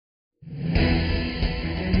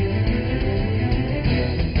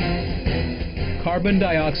carbon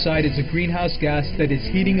dioxide is a greenhouse gas that is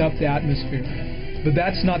heating up the atmosphere. But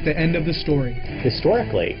that's not the end of the story.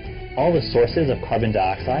 Historically, all the sources of carbon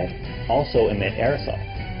dioxide also emit aerosol,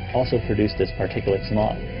 also produce this particulate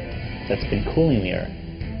smog that's been cooling the Earth.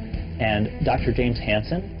 And Dr. James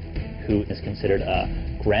Hansen, who is considered a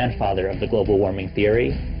grandfather of the global warming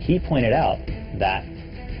theory, he pointed out that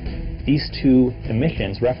these two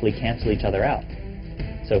emissions roughly cancel each other out.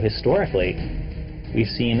 So historically, we've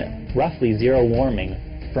seen roughly zero warming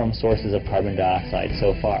from sources of carbon dioxide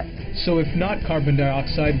so far. So if not carbon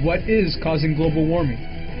dioxide, what is causing global warming?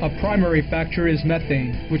 A primary factor is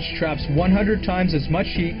methane, which traps 100 times as much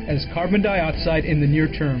heat as carbon dioxide in the near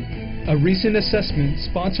term. A recent assessment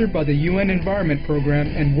sponsored by the UN Environment Program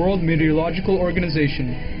and World Meteorological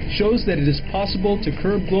Organization shows that it is possible to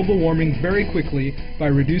curb global warming very quickly by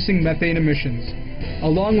reducing methane emissions.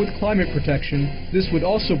 Along with climate protection, this would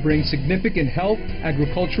also bring significant health,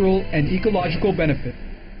 agricultural, and ecological benefit.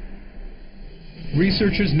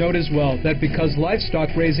 Researchers note as well that because livestock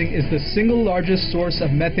raising is the single largest source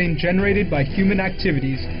of methane generated by human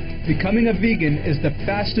activities, becoming a vegan is the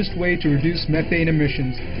fastest way to reduce methane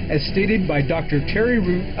emissions, as stated by Dr. Terry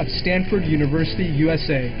Root of Stanford University,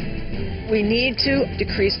 USA. We need to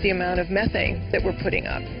decrease the amount of methane that we're putting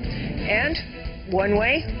up. And one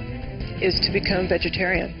way is to become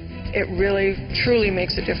vegetarian. It really, truly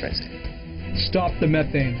makes a difference. Stop the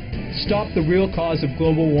methane. Stop the real cause of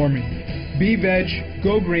global warming. Be veg,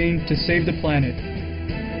 go green to save the planet.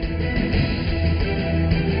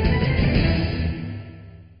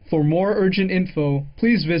 For more urgent info,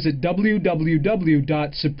 please visit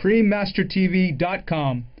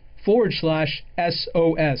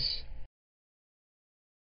www.suprememastertv.com/SOS.